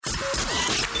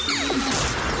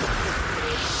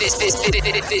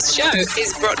This show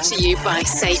is brought to you by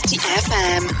Safety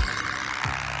FM.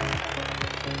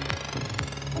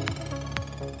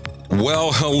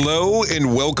 Well, hello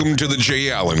and welcome to the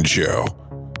Jay Allen Show.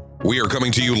 We are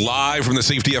coming to you live from the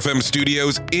Safety FM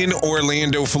studios in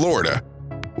Orlando, Florida.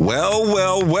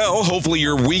 Well, hopefully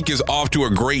your week is off to a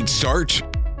great start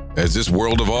as this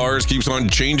world of ours keeps on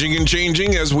changing and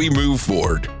changing as we move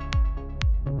forward.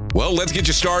 Well, let's get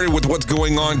you started with what's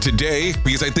going on today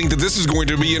because I think that this is going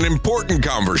to be an important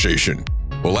conversation.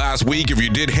 Well, last week, if you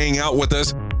did hang out with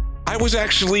us, I was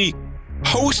actually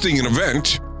hosting an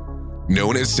event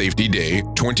known as Safety Day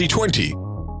 2020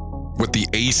 with the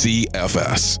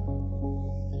ACFS.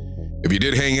 If you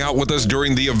did hang out with us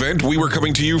during the event, we were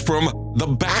coming to you from the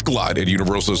backlot at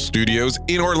Universal Studios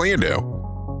in Orlando.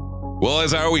 Well,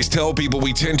 as I always tell people,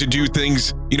 we tend to do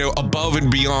things, above and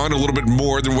beyond a little bit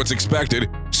more than what's expected.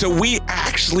 So we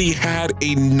actually had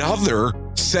another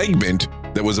segment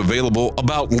that was available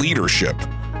about leadership.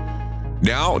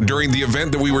 Now, during the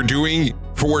event that we were doing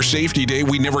for Safety Day,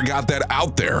 we never got that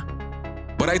out there.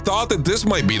 But I thought that this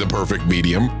might be the perfect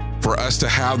medium for us to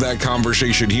have that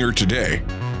conversation here today.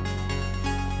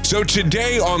 So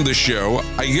today on the show,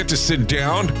 I get to sit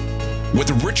down with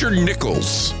Richard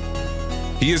Nichols.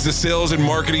 He is the Sales and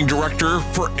Marketing Director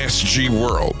for SG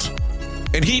World.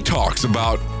 And he talks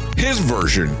about his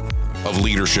version of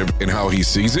leadership and how he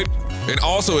sees it. And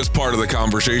also as part of the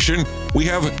conversation, we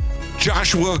have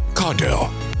Joshua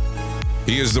Caudill.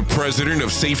 He is the president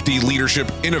of Safety Leadership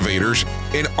Innovators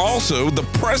and also the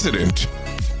president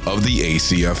of the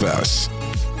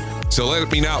ACFS. So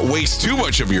let me not waste too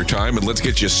much of your time and let's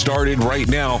get you started right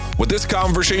now with this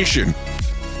conversation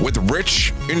with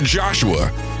Rich and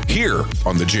Joshua here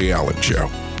on The Jay Allen Show.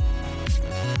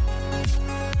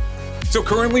 So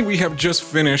currently we have just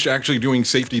finished actually doing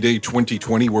Safety Day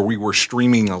 2020 where we were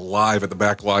streaming live at the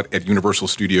backlot at Universal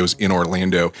Studios in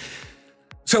Orlando.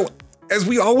 So as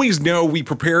we always know, we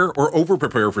prepare or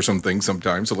over-prepare for some things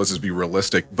sometimes, so let's just be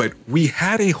realistic. But we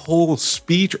had a whole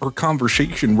speech or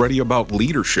conversation ready about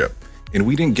leadership, and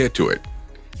we didn't get to it.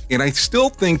 And I still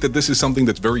think that this is something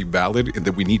that's very valid and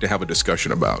that we need to have a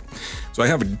discussion about. So I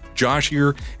have Josh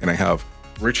here, and I have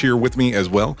Rich here with me as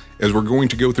well, as we're going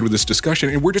to go through this discussion.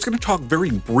 And we're just going to talk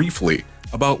very briefly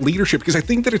about leadership, because I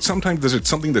think that it's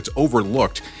something that's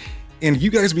overlooked. And you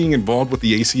guys being involved with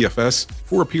the ACFS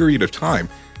for a period of time,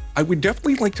 I would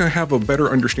definitely like to have a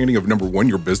better understanding of, number one,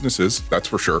 your businesses, that's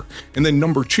for sure. And then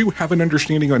number two, have an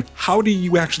understanding on how do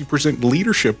you actually present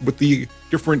leadership with the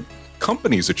different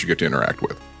companies that you get to interact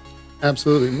with.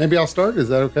 Absolutely. Maybe I'll start. Is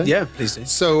that okay? Yeah, please do.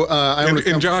 So,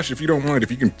 and Josh, if you don't mind,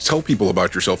 if you can tell people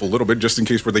about yourself a little bit, just in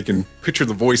case where they can picture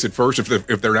the voice at first,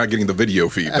 if they're not getting the video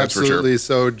feed, that's for sure. Absolutely.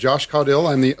 So, Josh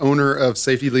Caudill, I'm the owner of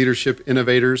Safety Leadership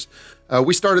Innovators.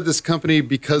 We started this company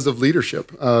because of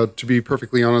leadership. To be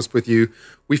perfectly honest with you,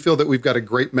 we feel that we've got a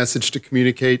great message to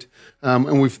communicate,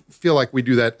 and we feel like we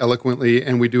do that eloquently,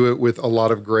 and we do it with a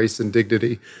lot of grace and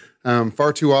dignity.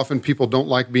 Far too often, people don't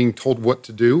like being told what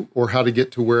to do or how to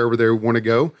get to wherever they want to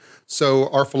go. So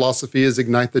our philosophy is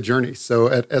ignite the journey. So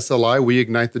at SLI, we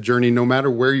ignite the journey no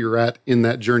matter where you're at in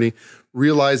that journey,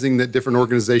 realizing that different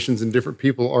organizations and different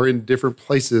people are in different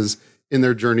places in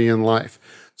their journey in life.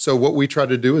 So what we try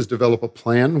to do is develop a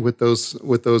plan with those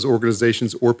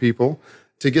organizations or people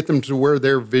to get them to where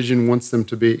their vision wants them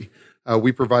to be.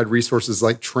 We provide resources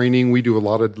like training. We do a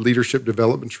lot of leadership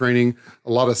development training,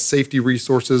 a lot of safety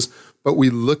resources, but we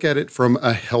look at it from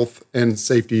a health and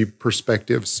safety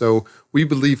perspective. So we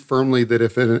believe firmly that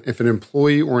if an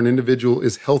employee or an individual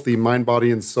is healthy, mind,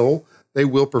 body, and soul, they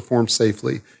will perform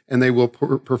safely and they will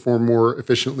perform more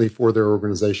efficiently for their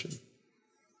organization.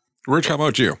 Rich, how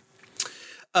about you?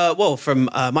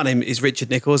 My name is Richard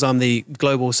Nichols. I'm the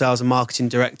Global Sales and Marketing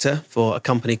Director for a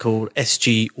company called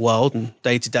SG World. And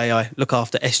day to day, I look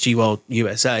after SG World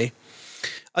USA.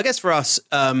 I guess for us,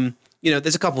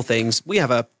 there's a couple things. We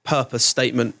have a purpose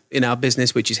statement in our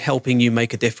business, which is helping you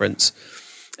make a difference.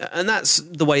 And that's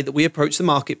the way that we approach the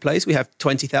marketplace. We have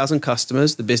 20,000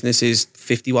 customers. The business is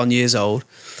 51 years old.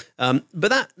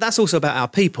 But that's also about our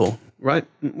people. Right?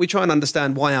 We try and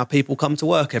understand why our people come to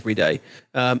work every day,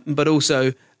 but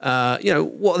also, what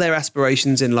are their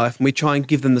aspirations in life? And we try and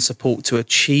give them the support to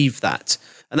achieve that.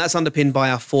 And that's underpinned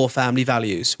by our 4 family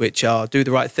values, which are do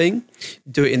the right thing,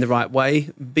 do it in the right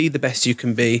way, be the best you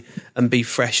can be, and be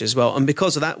fresh as well. And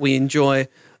because of that, we enjoy,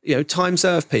 time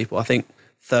served people. I think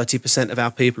 30% of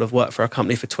our people have worked for our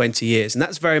company for 20 years. And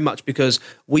that's very much because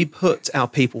we put our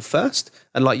people first.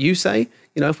 And like you say,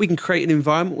 if we can create an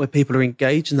environment where people are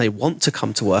engaged and they want to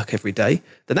come to work every day,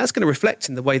 then that's going to reflect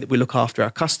in the way that we look after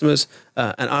our customers.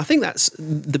 And I think that's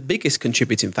the biggest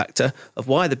contributing factor of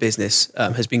why the business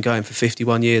has been going for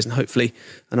 51 years and hopefully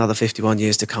another 51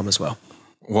 years to come as well.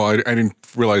 Well, I didn't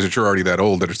realize that you're already that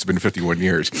old, that it's been 51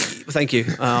 years. Thank you.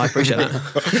 I appreciate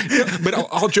that. But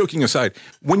all joking aside,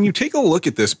 when you take a look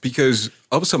at this, because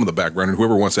of some of the background and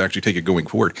whoever wants to actually take it going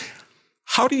forward,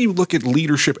 how do you look at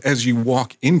leadership as you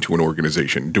walk into an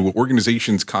organization? Do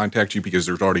organizations contact you because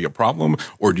there's already a problem?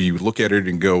 Or do you look at it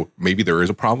and go, maybe there is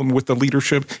a problem with the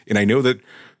leadership? And I know that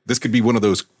this could be one of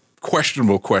those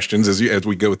questionable questions as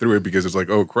we go through it, because it's like,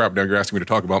 oh crap, now you're asking me to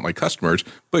talk about my customers,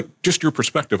 but just your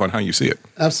perspective on how you see it.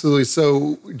 Absolutely.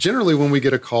 So generally when we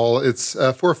get a call, it's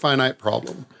for a finite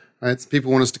problem, right? So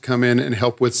people want us to come in and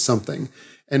help with something.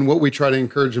 And what we try to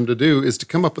encourage them to do is to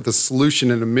come up with a solution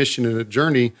and a mission and a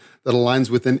journey that aligns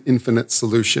with an infinite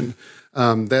solution.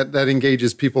 That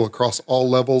engages people across all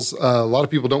levels. A lot of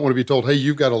people don't want to be told, hey,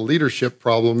 you've got a leadership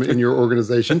problem in your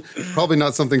organization. Probably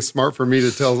not something smart for me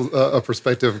to tell a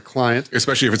prospective client.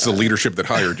 Especially if it's the leadership that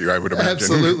hired you, I would imagine.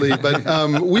 Absolutely.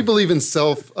 But we believe in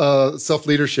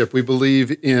self-leadership. We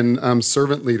believe in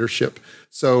servant leadership.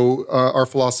 So our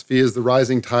philosophy is the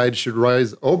rising tide should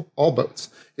rise all boats.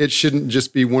 It shouldn't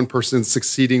just be one person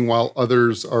succeeding while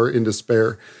others are in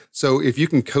despair. So if you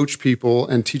can coach people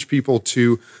and teach people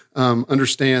to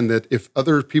understand that if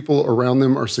other people around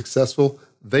them are successful,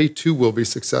 they too will be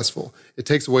successful. It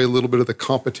takes away a little bit of the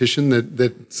competition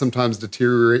that sometimes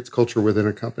deteriorates culture within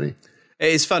a company.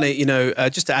 It's funny,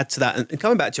 just to add to that, and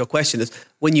coming back to your question, is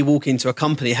when you walk into a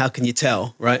company, how can you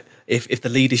tell, right, if the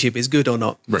leadership is good or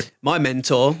not? Right. My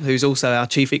mentor, who's also our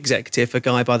chief executive, a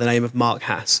guy by the name of Mark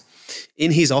Hass,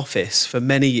 in his office for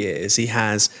many years, he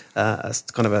has a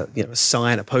kind of a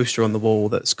sign, a poster on the wall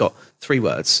that's got 3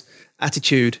 words: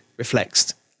 attitude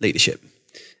reflects leadership.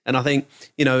 And I think,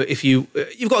 if you've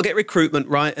got to get recruitment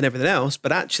right and everything else,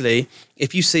 but actually,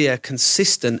 if you see a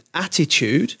consistent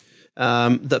attitude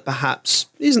that perhaps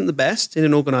isn't the best in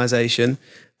an organization,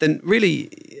 then really,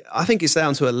 I think it's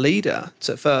down to a leader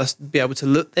to first be able to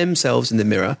look themselves in the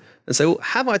mirror and say, well,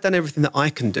 have I done everything that I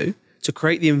can do to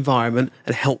create the environment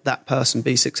and help that person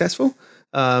be successful?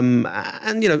 And,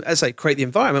 as I say, create the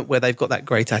environment where they've got that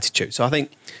great attitude. So I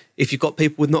think if you've got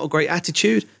people with not a great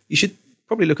attitude, you should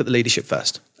probably look at the leadership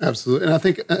first. Absolutely. And I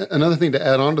think another thing to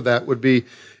add on to that would be,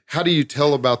 how do you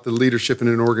tell about the leadership in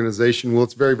an organization? Well,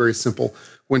 it's very, very simple.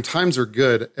 When times are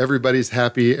good, everybody's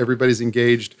happy, everybody's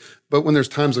engaged. But when there's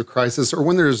times of crisis or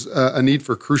when there's a need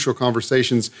for crucial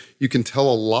conversations, you can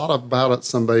tell a lot about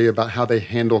somebody about how they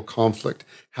handle conflict,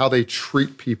 how they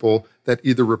treat people that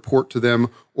either report to them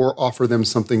or offer them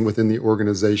something within the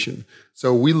organization.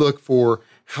 So we look for,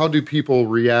 how do people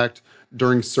react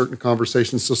during certain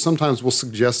conversations? So sometimes we'll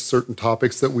suggest certain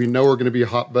topics that we know are going to be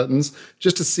hot buttons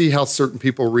just to see how certain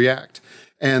people react.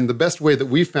 And the best way that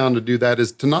we found to do that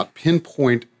is to not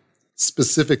pinpoint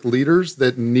specific leaders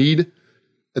that need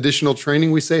additional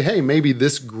training. We say, hey, maybe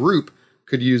this group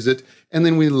could use it. And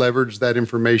then we leverage that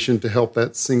information to help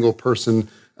that single person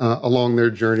along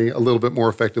their journey a little bit more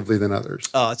effectively than others.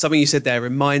 Something you said there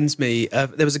reminds me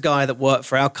of, there was a guy that worked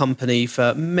for our company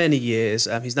for many years.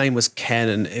 His name was Ken,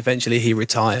 and eventually he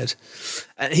retired.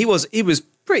 And he was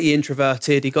pretty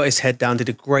introverted. He got his head down, did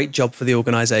a great job for the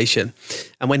organization.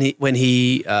 And when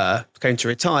he came to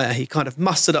retire, he kind of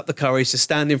mustered up the courage to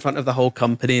stand in front of the whole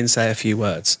company and say a few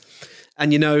words.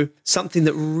 And, something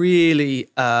that really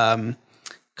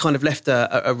kind of left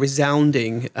a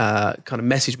resounding kind of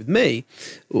message with me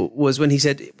was when he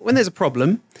said, when there's a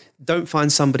problem, don't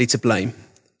find somebody to blame,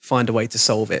 find a way to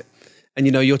solve it. And,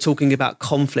 you're talking about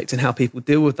conflict and how people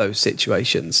deal with those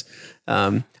situations.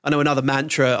 I know another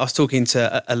mantra, I was talking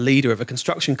to a leader of a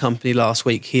construction company last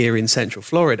week here in Central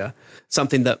Florida.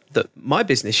 Something that my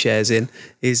business shares in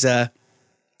is,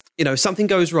 if something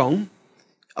goes wrong,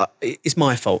 it's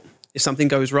my fault. If something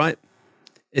goes right,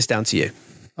 it's down to you.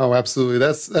 Oh, absolutely.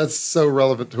 That's so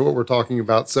relevant to what we're talking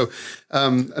about. So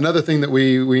another thing that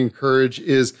we encourage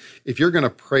is, if you're going to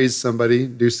praise somebody,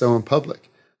 do so in public.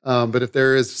 But if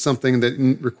there is something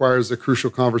that requires a crucial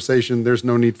conversation, there's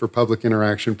no need for public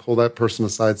interaction. Pull that person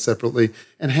aside separately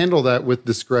and handle that with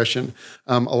discretion.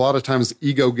 A lot of times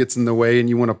ego gets in the way and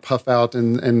you want to puff out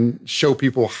and show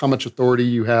people how much authority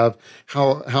you have,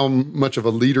 how much of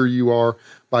a leader you are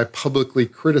by publicly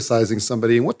criticizing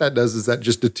somebody. And what that does is that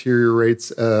just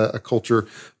deteriorates a culture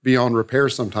beyond repair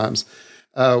sometimes.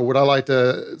 What I like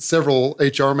several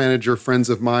HR manager friends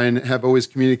of mine have always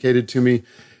communicated to me,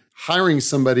 hiring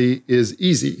somebody is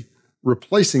easy.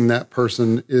 Replacing that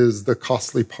person is the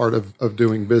costly part of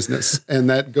doing business. And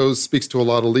that speaks to a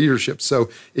lot of leadership. So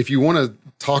if you want to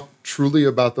talk truly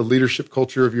about the leadership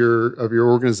culture of your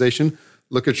organization,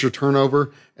 look at your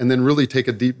turnover and then really take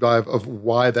a deep dive of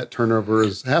why that turnover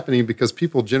is happening, because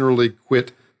people generally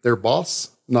quit their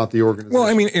boss, not the organization. Well,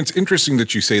 I mean, it's interesting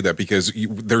that you say that, because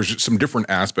there's some different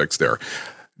aspects there.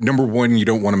 Number one, you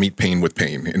don't want to meet pain with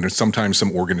pain. And sometimes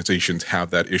some organizations have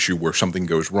that issue where something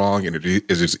goes wrong and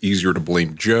it's easier to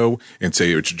blame Joe and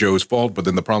say it's Joe's fault. But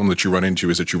then the problem that you run into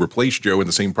is that you replace Joe and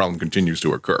the same problem continues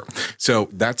to occur. So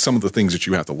that's some of the things that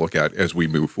you have to look at as we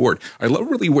move forward. I love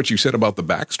really what you said about the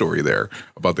backstory there,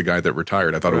 about the guy that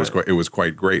retired. I thought it was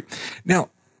quite great. Now,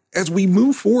 as we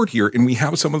move forward here and we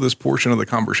have some of this portion of the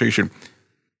conversation,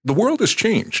 the world has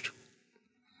changed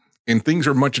and things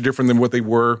are much different than what they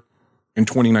were in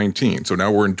 2019. So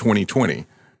now we're in 2020.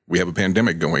 We have a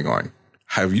pandemic going on.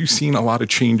 Have you seen a lot of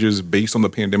changes based on the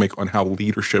pandemic on how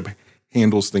leadership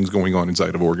handles things going on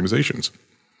inside of organizations?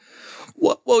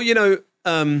 Well,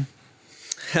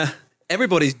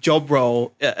 everybody's job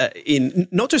role in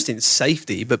not just in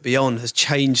safety, but beyond has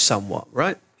changed somewhat,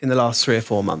 right? In the last 3 or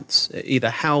 4 months, either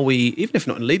how we, even if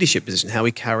not in a leadership position, how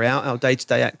we carry out our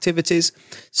day-to-day activities.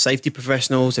 Safety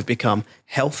professionals have become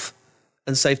health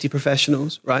and safety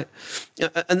professionals, right?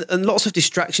 And lots of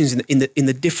distractions in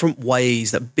the different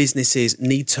ways that businesses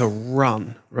need to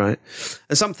run, right?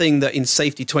 And something that in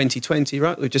Safety 2020,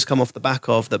 right, we've just come off the back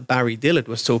of, that Barry Dillard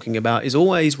was talking about, is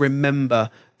always remember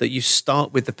that you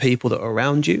start with the people that are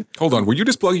around you. Hold on, were you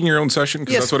just plugging your own session?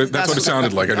 Because Yes, that's what it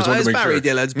sounded like. I just wanted to make Barry sure.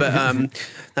 Dillard's, but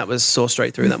that was saw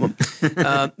straight through that one.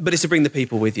 But it's to bring the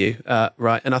people with you,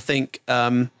 right? And I think.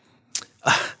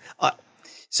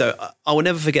 So I will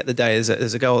never forget the day as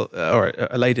a girl or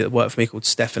a lady that worked for me called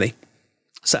Stephanie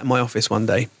sat in my office one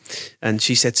day and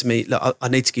she said to me, look, I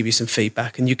need to give you some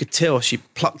feedback. And you could tell she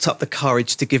plucked up the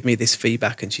courage to give me this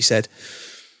feedback. And she said,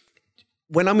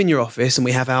 when I'm in your office and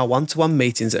we have our one-to-one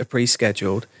meetings that are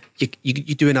pre-scheduled,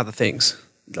 you're doing other things.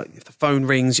 Like if the phone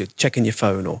rings, you're checking your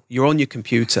phone or you're on your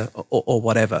computer or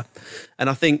whatever. And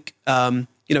I think,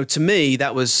 to me,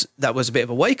 that was a bit of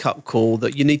a wake-up call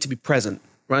that you need to be present,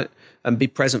 right? And be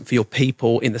present for your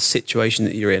people in the situation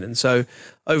that you're in. And so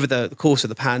over the course of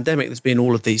the pandemic, there's been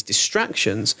all of these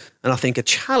distractions. And I think a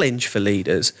challenge for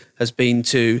leaders has been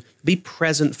to be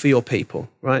present for your people,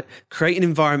 right? Create an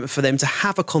environment for them to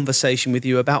have a conversation with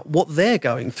you about what they're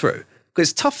going through.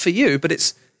 Because it's tough for you, but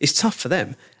it's tough for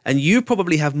them. And you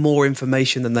probably have more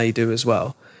information than they do as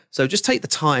well. So just take the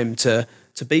time to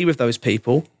be with those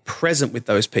people, present with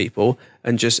those people,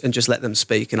 and just let them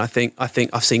speak. And I think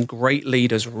I've seen great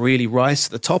leaders really rise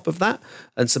to the top of that,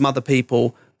 and some other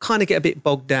people kind of get a bit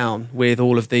bogged down with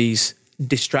all of these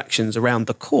distractions around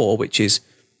the core, which is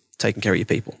taking care of your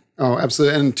people. Oh,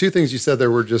 absolutely. And 2 things you said there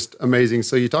were just amazing.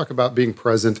 So you talk about being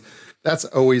present. That's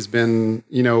always been,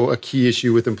 a key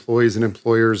issue with employees and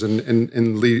employers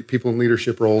and people in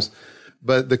leadership roles.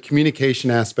 But the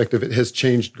communication aspect of it has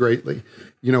changed greatly.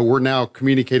 We're now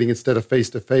communicating instead of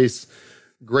face-to-face.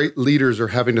 Great leaders are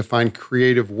having to find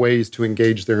creative ways to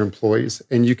engage their employees.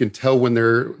 And you can tell when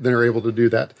they're able to do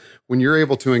that. When you're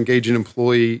able to engage an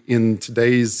employee in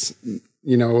today's,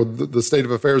 the state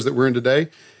of affairs that we're in today,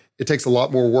 it takes a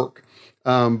lot more work.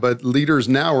 But leaders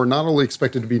now are not only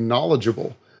expected to be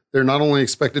knowledgeable, they're not only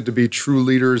expected to be true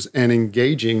leaders and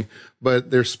engaging,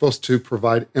 but they're supposed to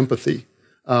provide empathy.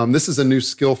 This is a new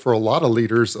skill for a lot of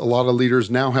leaders. A lot of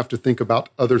leaders now have to think about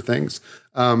other things.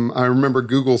 I remember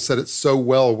Google said it so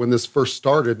well when this first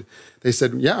started. They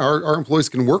said, yeah, our employees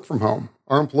can work from home.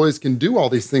 Our employees can do all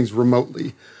these things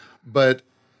remotely, but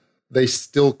they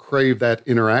still crave that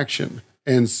interaction.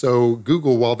 And so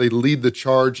Google, while they lead the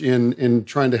charge in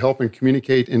trying to help and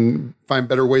communicate and find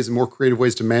better ways and more creative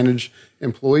ways to manage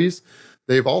employees,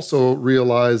 they've also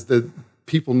realized that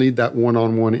people need that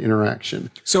one-on-one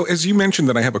interaction. So as you mentioned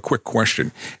that, I have a quick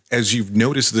question. As you've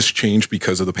noticed this change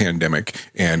because of the pandemic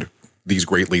and these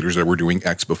great leaders that were doing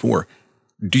X before,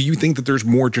 do you think that there's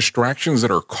more distractions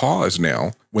that are caused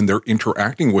now when they're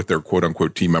interacting with their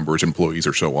quote-unquote team members, employees,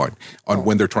 or so on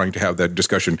when they're trying to have that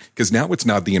discussion? Because now it's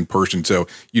not the in-person, so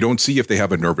you don't see if they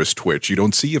have a nervous twitch. You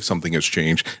don't see if something has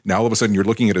changed. Now all of a sudden you're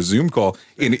looking at a Zoom call,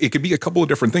 and it could be a couple of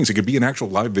different things. It could be an actual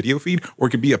live video feed, or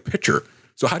it could be a picture.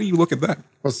 So how do you look at that?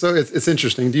 Well, so it's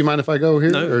interesting. Do you mind if I go here?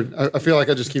 No. Or I feel like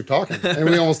I just keep talking. And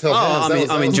we almost held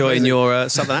hands. I'm enjoying your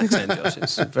southern accent, Josh.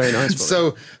 It's very nice.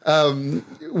 So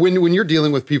when you're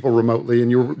dealing with people remotely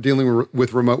and you're dealing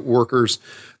with remote workers,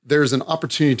 there's an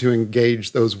opportunity to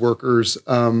engage those workers,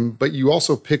 but you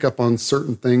also pick up on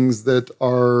certain things that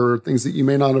are things that you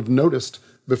may not have noticed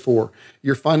before.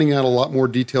 You're finding out a lot more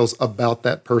details about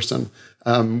that person.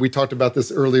 We talked about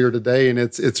this earlier today, and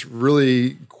it's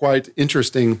really quite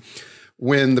interesting.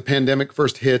 When the pandemic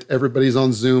first hit, everybody's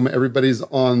on Zoom, everybody's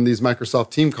on these Microsoft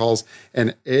Team calls,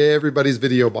 and everybody's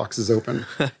video box is open,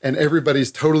 and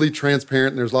everybody's totally transparent.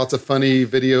 And there's lots of funny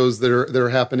videos that are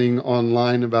happening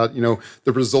online about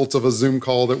the results of a Zoom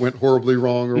call that went horribly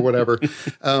wrong or whatever.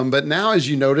 But now, as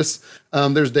you notice,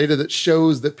 there's data that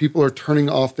shows that people are turning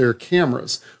off their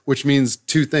cameras, which means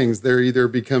two things: they're either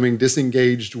becoming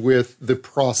disengaged with the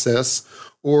process,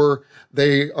 or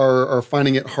they are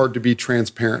finding it hard to be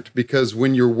transparent, because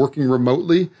when you're working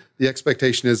remotely, the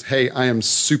expectation is, hey, I am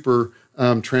super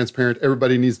transparent.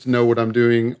 Everybody needs to know what I'm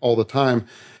doing all the time.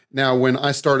 Now, when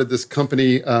I started this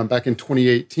company back in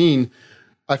 2018,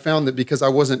 I found that because I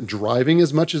wasn't driving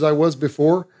as much as I was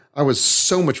before, I was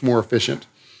so much more efficient.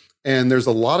 And there's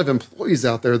a lot of employees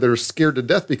out there that are scared to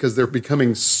death because they're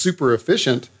becoming super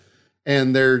efficient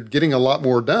and they're getting a lot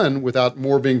more done without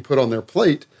more being put on their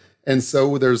plate. And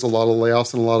so there's a lot of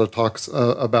layoffs and a lot of talks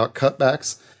about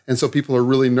cutbacks. And so people are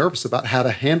really nervous about how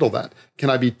to handle that. Can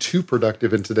I be too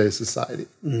productive in today's society?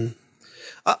 Mm.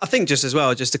 I think just as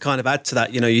well, just to kind of add to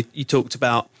that, you talked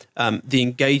about the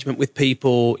engagement with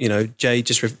people. Jay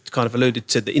just kind of alluded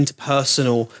to the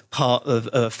interpersonal part of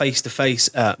a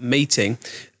face-to-face meeting,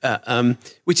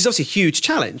 which is obviously a huge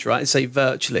challenge, right? Say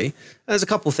virtually. There's a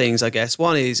couple of things, I guess.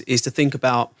 One is to think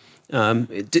about,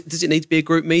 does it need to be a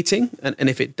group meeting? And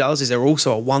if it does, is there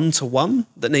also a one-to-one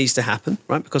that needs to happen,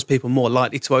 right? Because people are more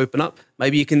likely to open up.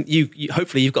 Maybe you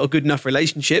hopefully you've got a good enough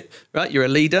relationship, right? You're a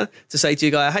leader to say to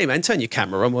your guy, hey man, turn your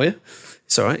camera on, will you?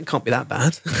 It's all right. It can't be that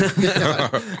bad.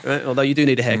 Right? Although you do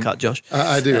need a haircut, Josh.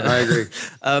 I do. I agree.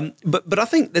 But I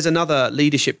think there's another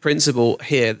leadership principle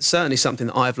here. Certainly something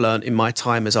that I've learned in my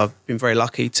time, as I've been very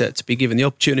lucky to be given the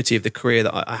opportunity of the career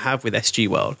that I have with SG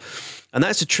World. And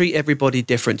that's to treat everybody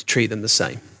different, to treat them the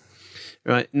same,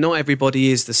 right? Not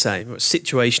everybody is the same.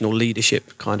 Situational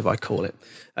leadership, kind of, I call it.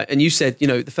 And you said,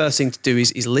 the first thing to do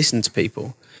is listen to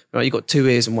people, right? You've got 2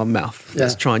 ears and 1 mouth. Yeah.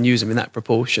 Let's try and use them in that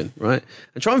proportion, right?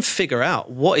 And try and figure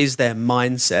out what is their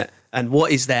mindset and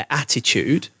what is their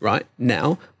attitude right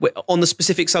now on the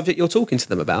specific subject you're talking to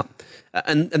them about.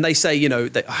 And they say,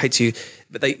 I hate to,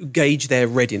 but they gauge their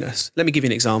readiness. Let me give you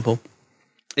an example.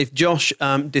 If Josh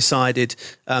decided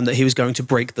that he was going to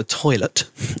break the toilet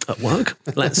at work,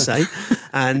 let's say,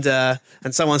 and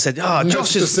someone said, "Oh,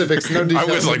 Josh is specifics, no details."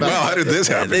 I was like, "Well, how did this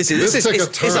happen?" This is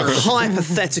a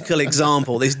hypothetical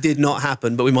example. This did not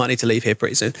happen, but we might need to leave here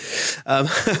pretty soon.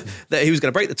 That he was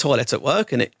going to break the toilet at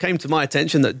work, and it came to my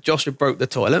attention that Josh had broke the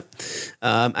toilet,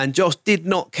 and Josh did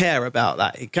not care about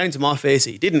that. He came to my office.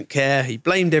 He didn't care. He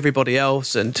blamed everybody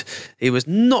else, and he was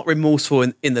not remorseful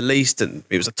in the least. And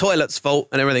it was the toilet's fault.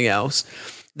 And everything else,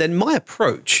 then my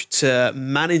approach to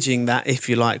managing that, if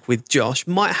you like, with Josh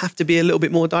might have to be a little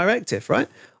bit more directive, right?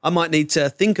 I might need to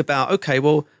think about, okay,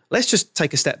 well, let's just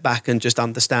take a step back and just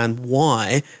understand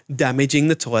why damaging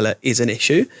the toilet is an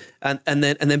issue, and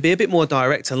then be a bit more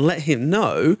direct and let him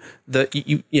know that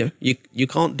you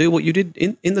can't do what you did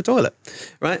in the toilet,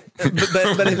 right? But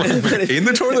if, in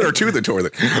the toilet or to the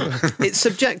toilet? It's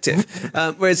subjective.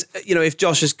 Whereas if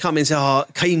Josh has come and said,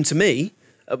 came to me.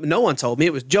 No one told me.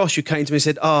 It was Josh who came to me and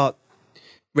said,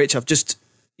 Rich,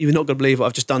 you're not going to believe what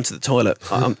I've just done to the toilet.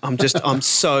 I'm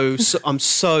so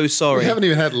sorry. We haven't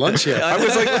even had lunch yet. I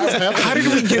was like, how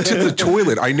did we get to the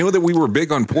toilet? I know that we were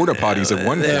big on porta potties at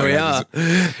one point. There we are.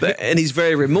 And he's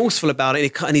very remorseful about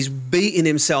it, and he's beating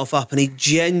himself up, and he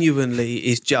genuinely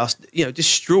is just,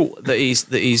 distraught that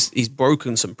he's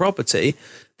broken some property.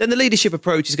 Then the leadership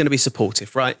approach is going to be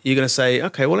supportive, right? You're going to say,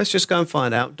 okay, well, let's just go and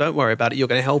find out. Don't worry about it. You're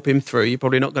going to help him through. You're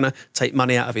probably not going to take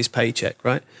money out of his paycheck,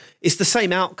 right? It's the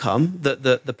same outcome that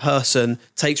the person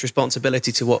takes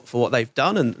responsibility for what they've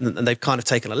done, and they've kind of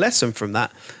taken a lesson from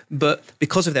that. But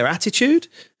because of their attitude,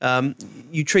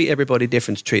 you treat everybody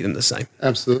different to treat them the same.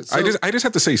 Absolutely. So, I just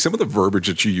have to say, some of the verbiage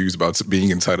that you use about being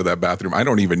inside of that bathroom, I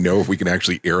don't even know if we can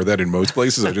actually air that in most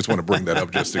places. I just want to bring that up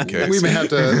just in case. We may have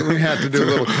to do a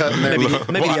little cut in there.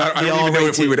 Maybe I don't even know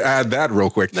if we would add that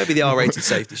real quick. Maybe the R-rated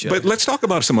safety show. But let's talk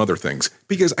about some other things,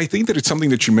 because I think that it's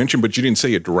something that you mentioned, but you didn't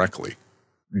say it directly.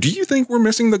 Do you think we're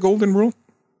missing the golden rule?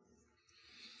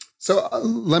 So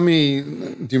do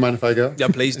you mind if I go? Yeah,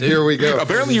 please do. Here we go.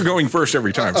 Apparently you're going first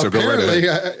every time, so go right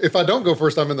ahead. If I don't go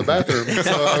first, I'm in the bathroom.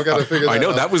 So I've got to figure that out. I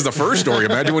know, that was the first story.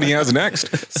 Imagine what he has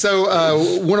next.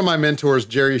 So one of my mentors,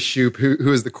 Jerry Shoup,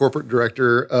 who is the corporate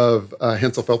director of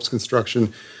Hensel Phelps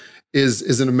Construction,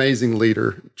 is an amazing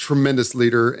leader, tremendous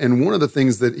leader. And one of the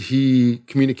things that he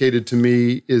communicated to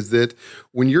me is that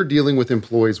when you're dealing with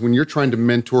employees, when you're trying to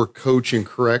mentor, coach, and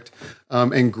correct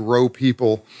and grow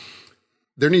people,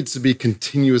 there needs to be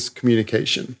continuous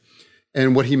communication.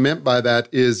 And what he meant by that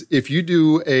is if you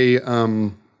do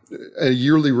a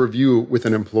yearly review with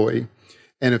an employee,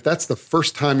 and if that's the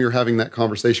first time you're having that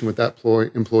conversation with that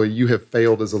employee, you have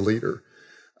failed as a leader.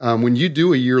 When you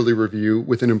do a yearly review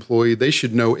with an employee, they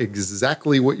should know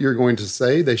exactly what you're going to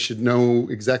say. They should know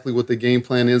exactly what the game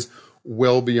plan is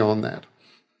well beyond that.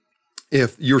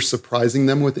 If you're surprising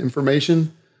them with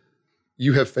information,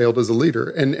 you have failed as a leader.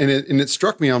 And it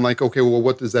struck me, I'm like, okay, well,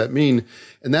 what does that mean?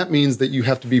 And that means that you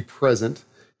have to be present.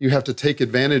 You have to take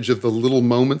advantage of the little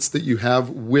moments that you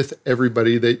have with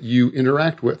everybody that you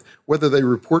interact with, whether they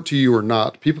report to you or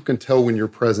not. People can tell when you're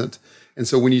present. And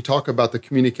so when you talk about the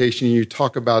communication, you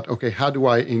talk about, okay, how do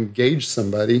I engage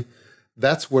somebody?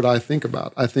 That's what I think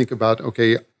about. I think about,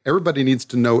 okay, everybody needs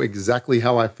to know exactly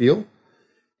how I feel.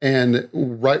 And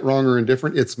right, wrong, or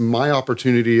indifferent, it's my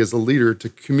opportunity as a leader to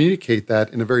communicate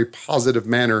that in a very positive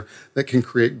manner that can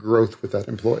create growth with that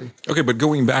employee. Okay, but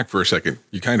going back for a second,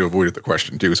 you kind of avoided the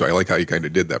question too, so I like how you kind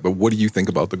of did that. But what do you think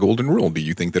about the golden rule? Do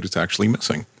you think that it's actually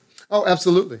missing? Oh,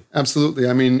 absolutely. Absolutely.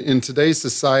 I mean, in today's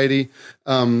society,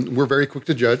 we're very quick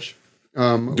to judge.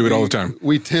 Do it all the time.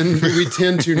 We tend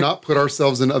to not put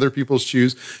ourselves in other people's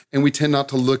shoes, and we tend not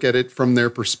to look at it from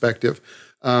their perspective.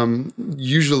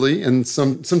 Usually, and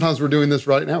sometimes we're doing this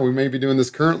right now, we may be doing this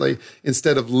currently,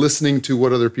 instead of listening to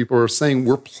what other people are saying,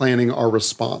 we're planning our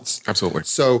response. Absolutely.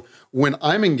 So when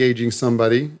I'm engaging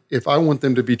somebody, if I want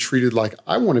them to be treated like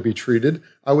I want to be treated,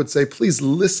 I would say, please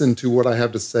listen to what I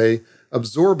have to say,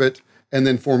 absorb it, and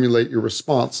then formulate your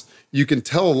response. You can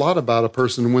tell a lot about a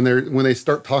person when they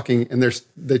start talking and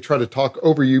they try to talk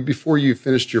over you before you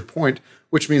finished your point,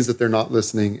 which means that they're not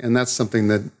listening. And that's something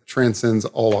that transcends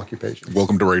all occupations.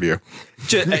 Welcome to radio.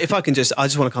 If I can I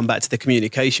just want to come back to the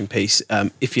communication piece,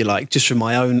 if you like, just from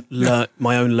my own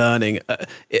learning.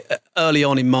 Early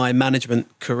on in my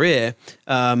management career,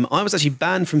 I was actually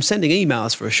banned from sending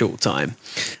emails for a short time.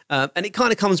 And it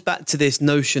kind of comes back to this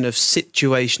notion of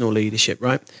situational leadership,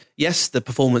 right? Yes, the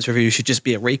performance review should just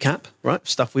be a recap, right?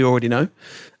 Stuff we already know.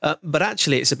 But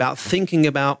actually, it's about thinking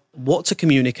about what to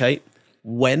communicate,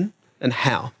 when, and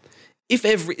how.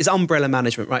 It's umbrella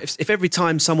management, right? If every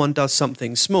time someone does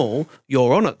something small,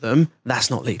 you're on at them,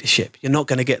 that's not leadership. You're not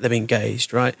going to get them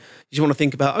engaged, right? You just want to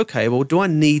think about, okay, well, do I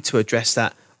need to address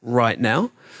that right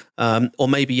now? Or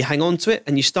maybe you hang on to it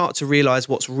and you start to realize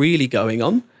what's really going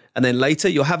on. And then later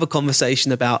you'll have a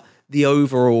conversation about the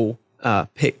overall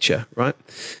picture, right?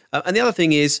 And the other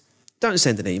thing is, don't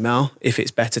send an email if it's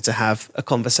better to have a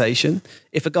conversation.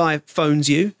 If a guy phones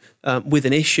you with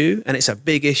an issue and it's a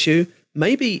big issue,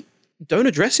 maybe don't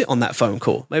address it on that phone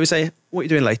call. Maybe say, what are you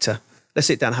doing later? Let's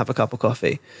sit down and have a cup of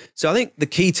coffee. So I think the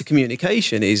key to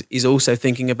communication is also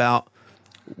thinking about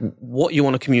what you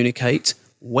want to communicate,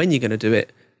 when you're going to do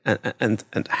it, and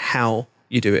how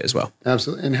you do it as well.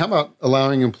 Absolutely. And how about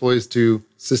allowing employees to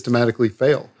systematically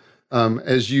fail?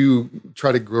 As you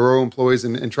try to grow employees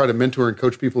and try to mentor and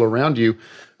coach people around you,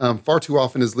 far too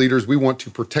often as leaders, we want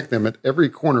to protect them at every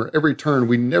corner, every turn.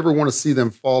 We never want to see them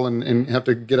fall and have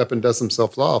to get up and dust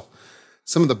themselves off.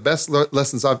 Some of the best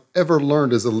lessons I've ever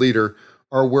learned as a leader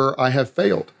are where I have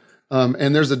failed.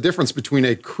 And there's a difference between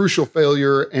a crucial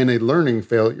failure and a learning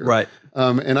failure. Right.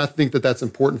 And I think that that's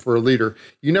important for a leader.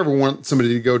 You never want somebody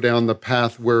to go down the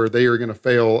path where they are going to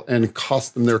fail and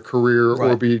cost them their career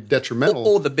or be detrimental.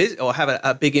 Or have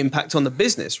a big impact on the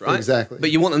business, right? Exactly.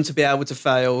 But you want them to be able to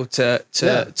fail to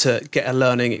get a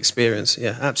learning experience.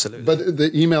 Yeah, absolutely. But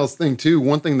the emails thing too,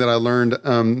 one thing that I learned,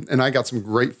 and I got some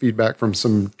great feedback from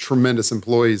some tremendous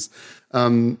employees,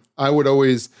 I would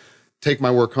always take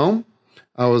my work home.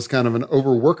 I was kind of an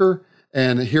overworker.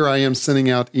 And here I am sending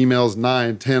out emails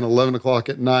 9, 10, 11 o'clock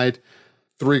at night,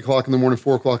 3 o'clock in the morning,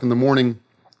 4 o'clock in the morning.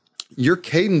 Your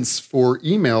cadence for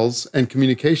emails and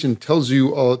communication tells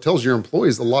your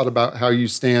employees a lot about how you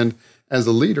stand as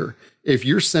a leader. If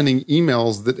you're sending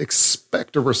emails that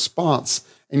expect a response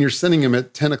and you're sending them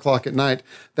at 10 o'clock at night,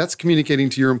 that's communicating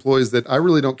to your employees that I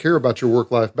really don't care about your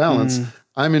work-life balance.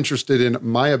 I'm interested in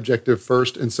my objective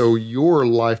first, and so your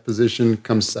life position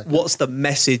comes second. What's the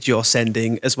message you're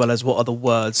sending, as well as what are the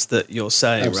words that you're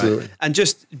saying, Absolutely. Right? And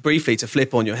just briefly to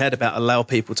flip on your head about allow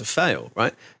people to fail,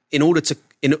 right? In order to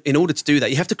do that,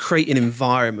 you have to create an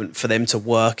environment for them to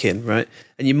work in, right?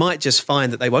 And you might just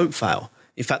find that they won't fail.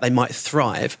 In fact, they might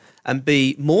thrive and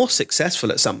be more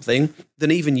successful at something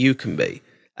than even you can be.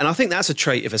 And I think that's a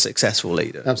trait of a successful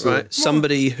leader. Absolutely. Right?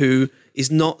 Somebody who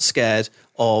is not scared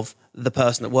of the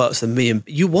person that works than me. And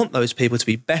you want those people to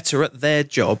be better at their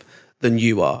job than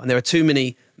you are. And there are too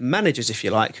many managers, if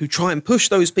you like, who try and push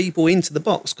those people into the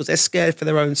box because they're scared for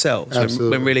their own selves.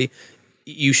 When really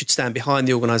you should stand behind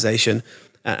the organization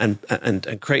and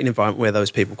create an environment where those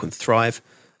people can thrive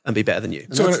and be better than you.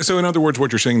 So in other words,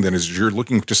 what you're saying then is you're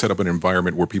looking to set up an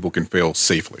environment where people can fail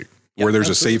safely, where there's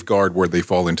absolutely a safeguard where they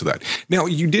fall into that. Now,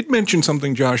 you did mention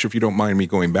something, Josh, if you don't mind me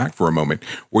going back for a moment,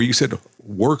 where you said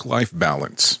work-life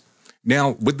balance.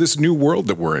 Now, with this new world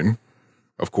that we're in,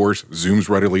 of course, Zoom's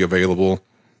readily available,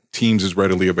 Teams is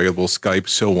readily available, Skype,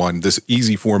 so on, this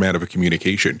easy format of a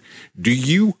communication. Do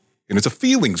you, and it's a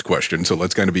feelings question, so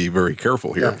let's kind of be very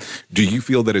careful here. Do you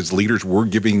feel that as leaders, we're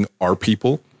giving our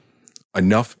people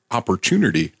enough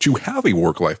opportunity to have a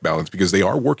work-life balance because they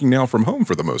are working now from home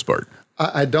for the most part?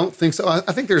 I don't think so. I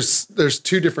think there's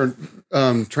two different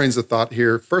trains of thought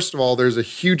here. First of all, there's a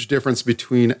huge difference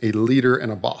between a leader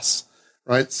and a boss,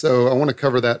 right? So I want to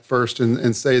cover that first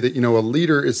and say that, a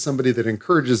leader is somebody that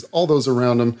encourages all those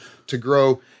around them to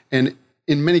grow and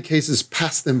in many cases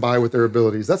pass them by with their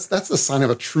abilities. That's the sign of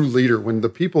a true leader, when the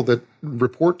people that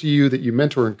report to you, that you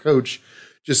mentor and coach,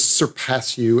 just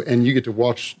surpass you and you get to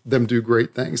watch them do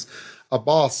great things. A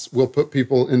boss will put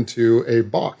people into a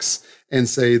box and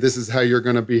say, this is how you're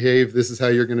going to behave, this is how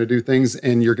you're going to do things,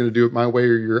 and you're going to do it my way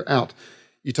or you're out.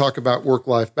 You talk about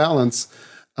work-life balance.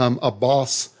 A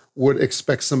boss would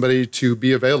expect somebody to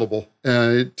be available,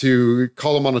 to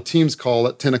call them on a Teams call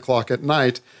at 10 o'clock at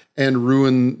night and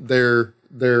ruin their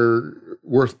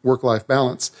work-life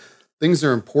balance. Things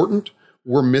are important.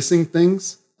 We're missing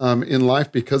things in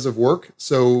life because of work.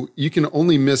 So you can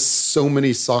only miss so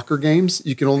many soccer games.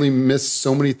 You can only miss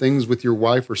so many things with your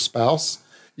wife or spouse.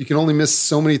 You can only miss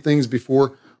so many things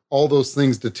before all those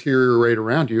things deteriorate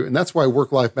around you. And that's why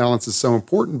work-life balance is so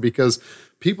important, because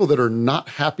people that are not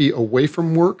happy away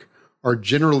from work are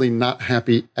generally not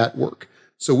happy at work.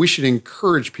 So we should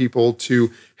encourage people to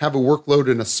have a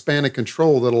workload and a span of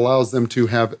control that allows them to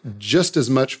have just as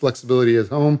much flexibility at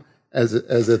home as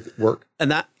at work.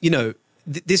 And that,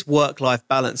 this work-life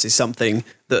balance is something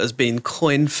that has been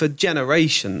coined for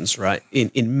generations, right?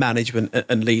 In management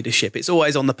and leadership. It's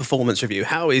always on the performance review.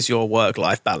 How is your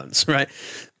work-life balance, right?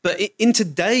 But in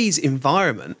today's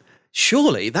environment,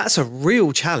 surely that's a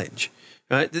real challenge,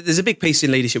 right? There's a big piece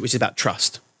in leadership which is about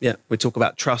trust. Yeah, we talk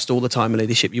about trust all the time in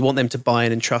leadership. You want them to buy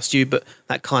in and trust you, but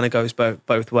that kind of goes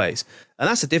both ways. And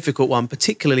that's a difficult one,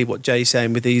 particularly what Jay's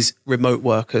saying with these remote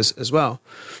workers as well.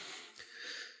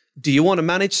 Do you want to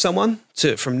manage someone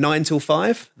from 9 till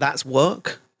 5? That's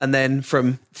work. And then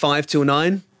from 5 till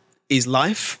 9 is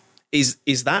life. Is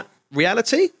that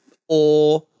reality?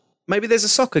 Or maybe there's a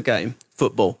soccer game,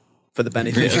 football, for the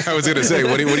benefit. I was going to say,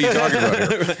 what are you talking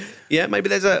about here? Yeah, maybe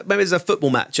there's a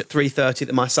football match at 3:30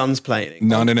 that my son's playing.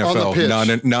 Non-NFL.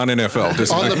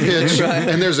 Non-NFL. On the pitch, right.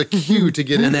 And there's a queue to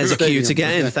get in. And there's a queue to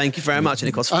get in. Thank you very much. And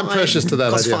it costs I'm precious to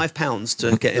that idea. It costs £5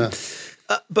 to get in.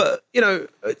 But,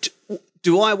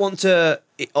 do I want to,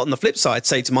 on the flip side,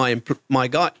 say to my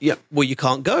guy, well, you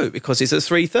can't go because it's at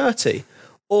 3:30?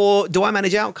 Or do I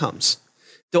manage outcomes?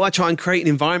 Do I try and create an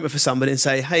environment for somebody and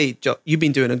say, hey, you've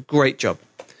been doing a great job.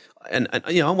 And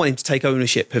I want him to take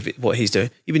ownership of what he's doing.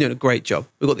 You've been doing a great job.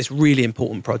 We've got this really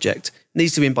important project.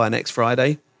 Needs to be in by next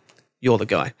Friday. You're the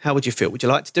guy. How would you feel? Would you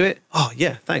like to do it? Oh,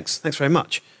 yeah, thanks. Thanks very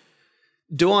much.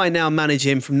 Do I now manage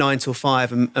him from 9 till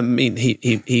 5 and mean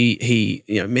he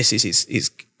misses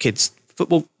his kids'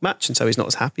 football match and so he's not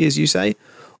as happy as you say?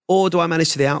 Or do I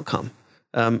manage to the outcome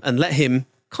and let him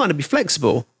kind of be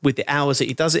flexible with the hours that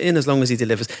he does it in as long as he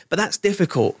delivers? But that's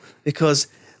difficult because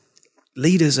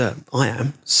leaders I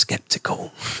am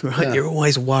skeptical, right? Yeah. You're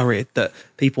always worried that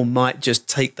people might just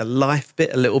take the life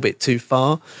bit a little bit too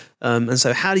far. And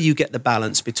so how do you get the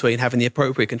balance between having the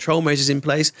appropriate control measures in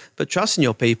place, but trusting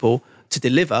your people to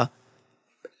deliver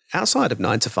outside of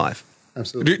 9 to 5?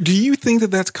 Absolutely. Do you think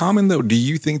that that's common, though? Do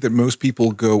you think that most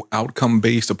people go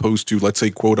outcome-based opposed to, let's say,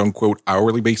 quote-unquote,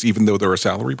 hourly-based, even though they're a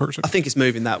salary person? I think it's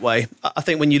moving that way. I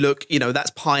think when you look,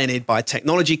 that's pioneered by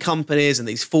technology companies and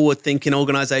these forward-thinking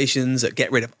organizations that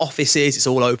get rid of offices. It's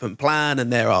all open plan,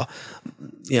 and there are,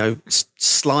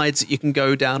 slides that you can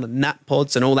go down and nap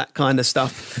pods and all that kind of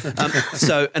stuff.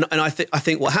 I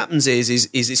think what happens is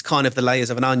it's kind of the layers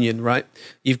of an onion, right?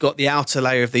 You've got the outer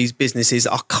layer of these businesses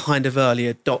that are kind of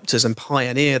early adopters and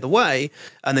pioneer the way,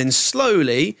 and then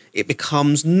slowly it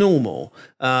becomes normal,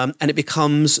 and it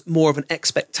becomes more of an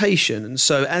expectation. And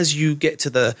so as you get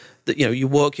to you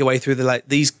work your way through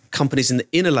these companies in the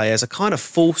inner layers are kind of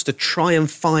forced to try and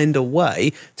find a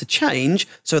way to change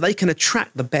so they can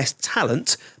attract the best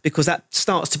talent, because that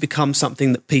starts to become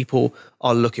something that people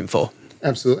are looking for.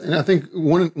 Absolutely. And I think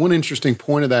one interesting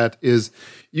point of that is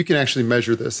you can actually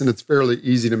measure this, and it's fairly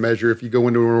easy to measure. If you go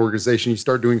into an organization, you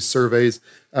start doing surveys.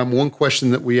 One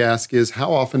question that we ask is,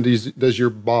 how often does your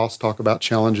boss talk about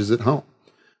challenges at home?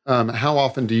 How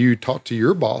often do you talk to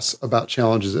your boss about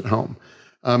challenges at home?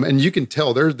 And you can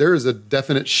tell there is a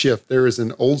definite shift. There is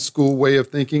an old school way of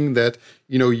thinking that,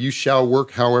 you shall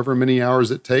work however many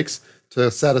hours it takes to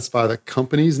satisfy the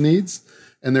company's needs.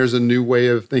 And there's a new way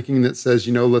of thinking that says,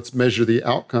 let's measure the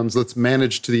outcomes. Let's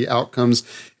manage to the outcomes.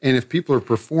 And if people are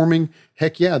performing,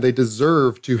 heck yeah, they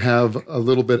deserve to have a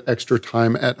little bit extra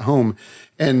time at home.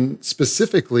 And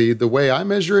specifically, the way I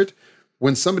measure it,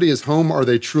 when somebody is home, are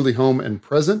they truly home and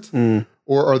present?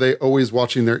 Or are they always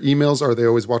watching their emails? Are they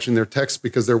always watching their texts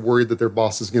because they're worried that their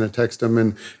boss is going to text them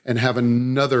and have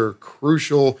another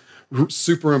crucial,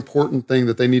 super important thing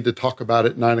that they need to talk about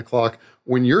at 9 o'clock?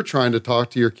 When you're trying to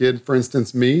talk to your kid, for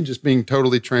instance, me, just being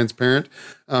totally transparent,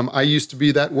 I used to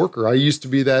be that worker. I used to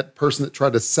be that person that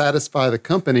tried to satisfy the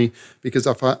company because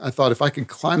I thought if I could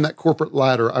climb that corporate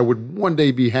ladder, I would one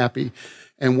day be happy.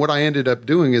 And what I ended up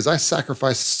doing is I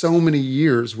sacrificed so many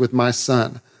years with my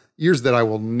son, years that I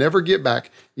will never get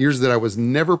back, years that I was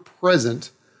never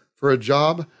present for a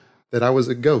job that I was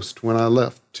a ghost when I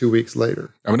left 2 weeks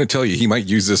later. I'm going to tell you, he might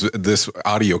use this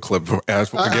audio clip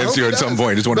against you at some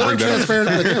point. I just want to bring that up. I'm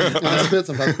transparent with him. I spit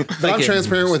sometimes. But I'm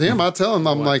transparent with him. I tell him,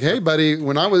 I'm like, hey, buddy,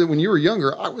 when you were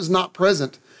younger, I was not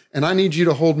present, and I need you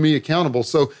to hold me accountable.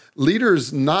 So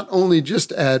leaders, not only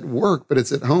just at work, but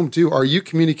it's at home too. Are you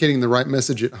communicating the right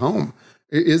message at home?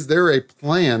 Is there a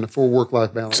plan for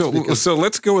work-life balance? So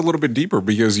let's go a little bit deeper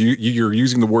because you're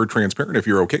using the word transparent if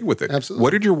you're okay with it. Absolutely.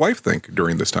 What did your wife think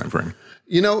during this time frame?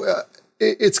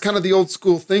 It's kind of the old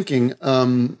school thinking.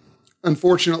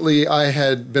 Unfortunately, I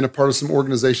had been a part of some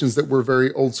organizations that were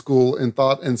very old school in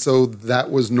thought, and so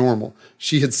that was normal.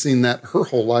 She had seen that her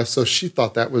whole life, so she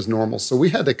thought that was normal. So we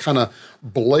had to kind of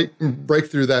break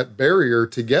through that barrier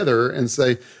together and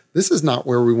say, this is not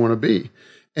where we want to be.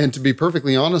 And to be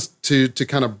perfectly honest, to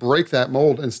kind of break that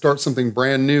mold and start something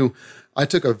brand new, I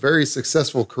took a very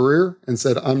successful career and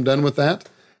said, I'm done with that.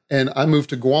 And I moved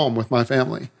to Guam with my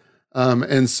family.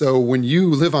 And so when you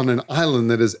live on an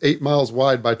island that is 8 miles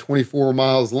wide by 24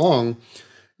 miles long,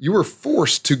 you were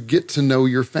forced to get to know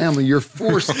your family. You're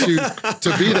forced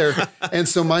to be there. And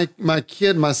so my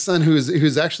son,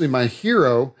 who's actually my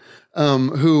hero,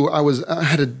 who I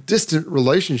had a distant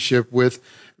relationship with,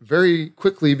 very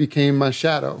quickly became my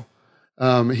shadow.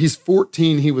 He's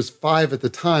 14. He was 5 at the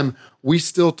time. We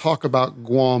still talk about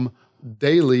Guam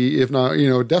daily, if not,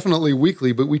 definitely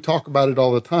weekly, but we talk about it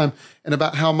all the time and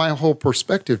about how my whole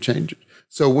perspective changed.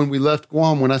 So when we left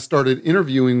Guam, when I started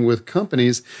interviewing with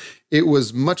companies, it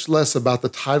was much less about the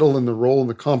title and the role and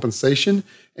the compensation.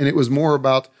 And it was more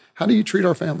about, how do you treat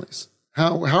our families?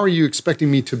 How are you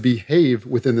expecting me to behave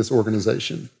within this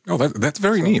organization? Oh, that's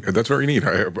very neat. That's very neat.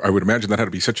 I would imagine that had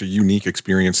to be such a unique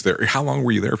experience there. How long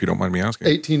were you there, if you don't mind me asking?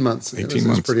 18 months. 18 months. It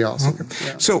was pretty awesome. Okay.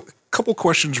 Yeah. So a couple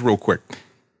questions real quick.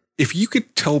 If you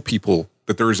could tell people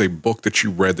that there is a book that you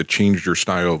read that changed your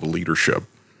style of leadership,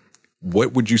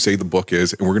 what would you say the book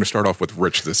is? And we're going to start off with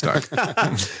Rich this time.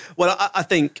 Well, I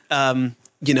think...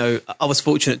 I was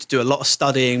fortunate to do a lot of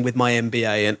studying with my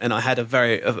MBA, and I had a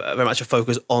very much a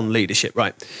focus on leadership,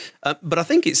 right? But I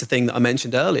think it's the thing that I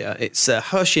mentioned earlier. It's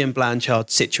Hershey and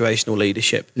Blanchard's situational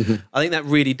leadership. Mm-hmm. I think that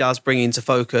really does bring into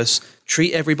focus,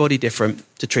 treat everybody different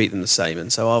to treat them the same.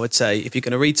 And so I would say, if you're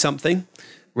going to read something,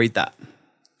 read that.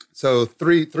 So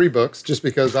three books, just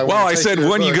because I. Well, I said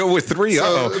when you go with 3.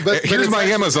 But here's my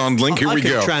Amazon link. Here we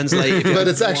go. Translate. But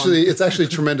it's actually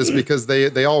tremendous because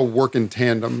they all work in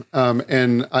tandem,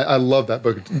 and I love that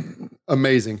book.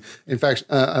 Amazing. In fact,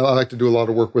 I like to do a lot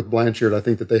of work with Blanchard. I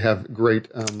think that they have great.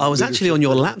 I was actually on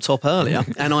your laptop earlier,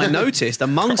 and I noticed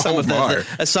among some of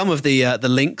the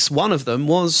links, one of them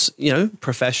was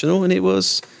professional, and it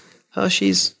was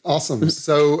Hershey's. Awesome.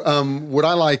 So what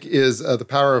I like is The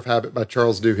Power of Habit by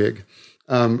Charles Duhigg.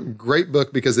 Great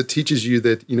book because it teaches you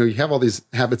that, you have all these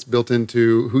habits built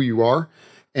into who you are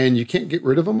and you can't get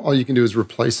rid of them. All you can do is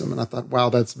replace them. And I thought, wow,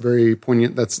 that's very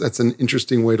poignant. That's an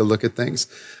interesting way to look at things.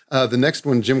 The next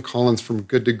one, Jim Collins, From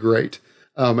Good to Great.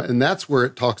 And that's where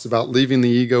it talks about leaving the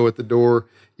ego at the door.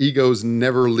 Egos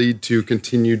never lead to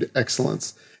continued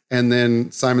excellence. And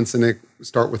then Simon Sinek,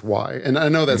 Start with Why. And I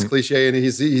know that's cliche, and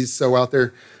he's so out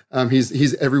there.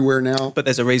 He's everywhere now. But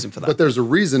there's a reason for that. But there's a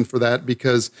reason for that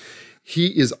because he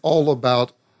is all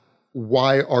about,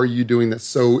 why are you doing this?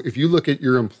 So if you look at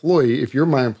your employee, if you're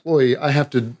my employee, I have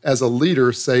to, as a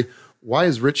leader, say, why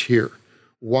is Rich here?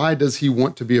 Why does he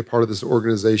want to be a part of this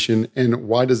organization? And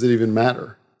why does it even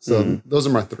matter? So those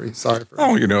are my three. Sorry for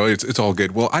it's all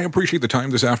good. Well, I appreciate the time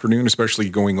this afternoon, especially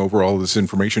going over all of this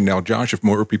information. Now, Josh, if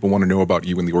more people want to know about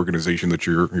you and the organization that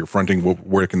you're fronting,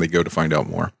 where can they go to find out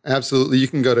more? Absolutely. You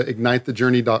can go to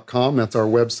ignitethejourney.com. That's our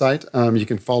website. You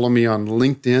can follow me on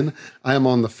LinkedIn. I am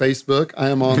on the Facebook. I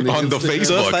am on the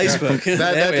Facebook.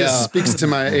 That just speaks to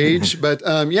my age. But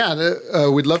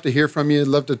we'd love to hear from you. I'd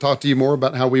love to talk to you more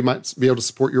about how we might be able to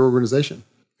support your organization.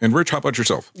 And Rich, how about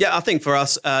yourself? Yeah, I think for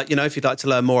us, if you'd like to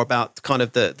learn more about kind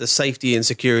of the safety and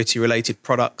security related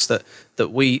products that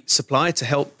we supply to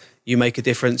help you make a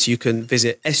difference, you can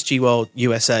visit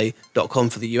sgworldusa.com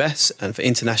for the US, and for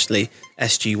internationally,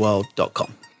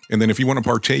 sgworld.com. And then if you want to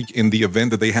partake in the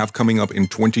event that they have coming up in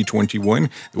 2021,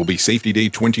 it will be Safety Day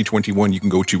 2021. You can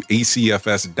go to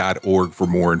acfs.org for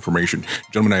more information.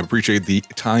 Gentlemen, I appreciate the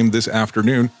time this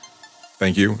afternoon.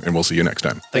 Thank you, and we'll see you next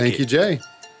time. Thank you, Jay.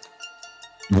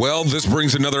 Well, this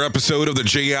brings another episode of the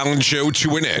Jay Allen Show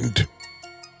to an end.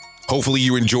 Hopefully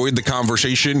you enjoyed the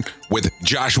conversation with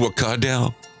Joshua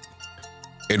Caudill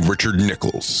and Richard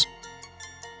Nichols.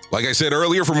 Like I said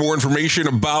earlier, for more information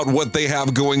about what they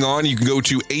have going on, you can go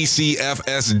to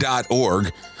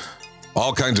acfs.org.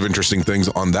 All kinds of interesting things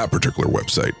on that particular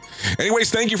website.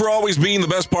 Anyways, thank you for always being the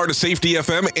best part of Safety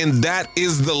FM, and that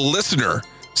is the listener.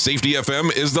 Safety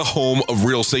FM is the home of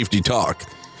real safety talk.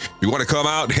 If you want to come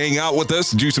out, hang out with us,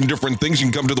 do some different things, you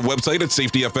can come to the website at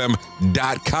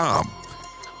safetyfm.com.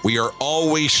 We are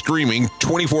always streaming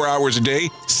 24 hours a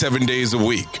day, 7 days a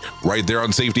week. Right there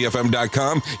on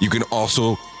safetyfm.com, you can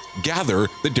also gather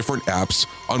the different apps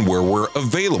on where we're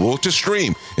available to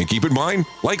stream. And keep in mind,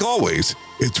 like always,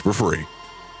 it's for free.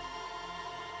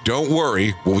 Don't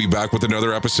worry, we'll be back with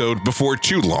another episode before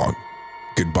too long.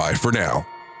 Goodbye for now.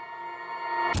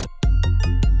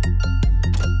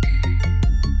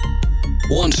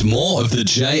 Want more of The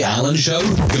Jay Allen Show?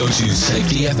 Go to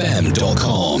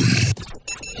safetyfm.com.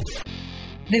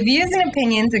 The views and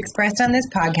opinions expressed on this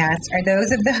podcast are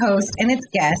those of the host and its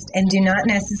guest and do not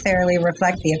necessarily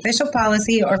reflect the official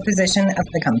policy or position of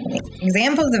the company.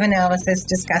 Examples of analysis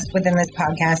discussed within this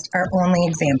podcast are only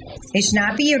examples. They should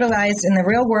not be utilized in the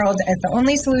real world as the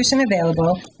only solution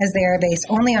available, as they are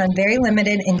based only on very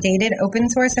limited and dated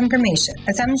open source information.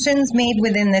 Assumptions made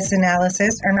within this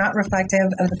analysis are not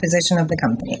reflective of the position of the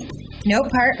company. No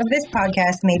part of this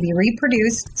podcast may be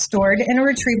reproduced, stored in a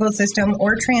retrieval system,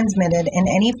 or transmitted in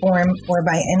any form or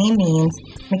by any means,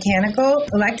 mechanical,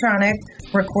 electronic,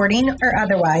 recording, or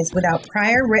otherwise, without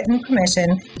prior written permission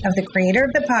of the creator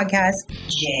of the podcast,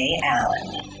 Jay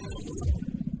Allen.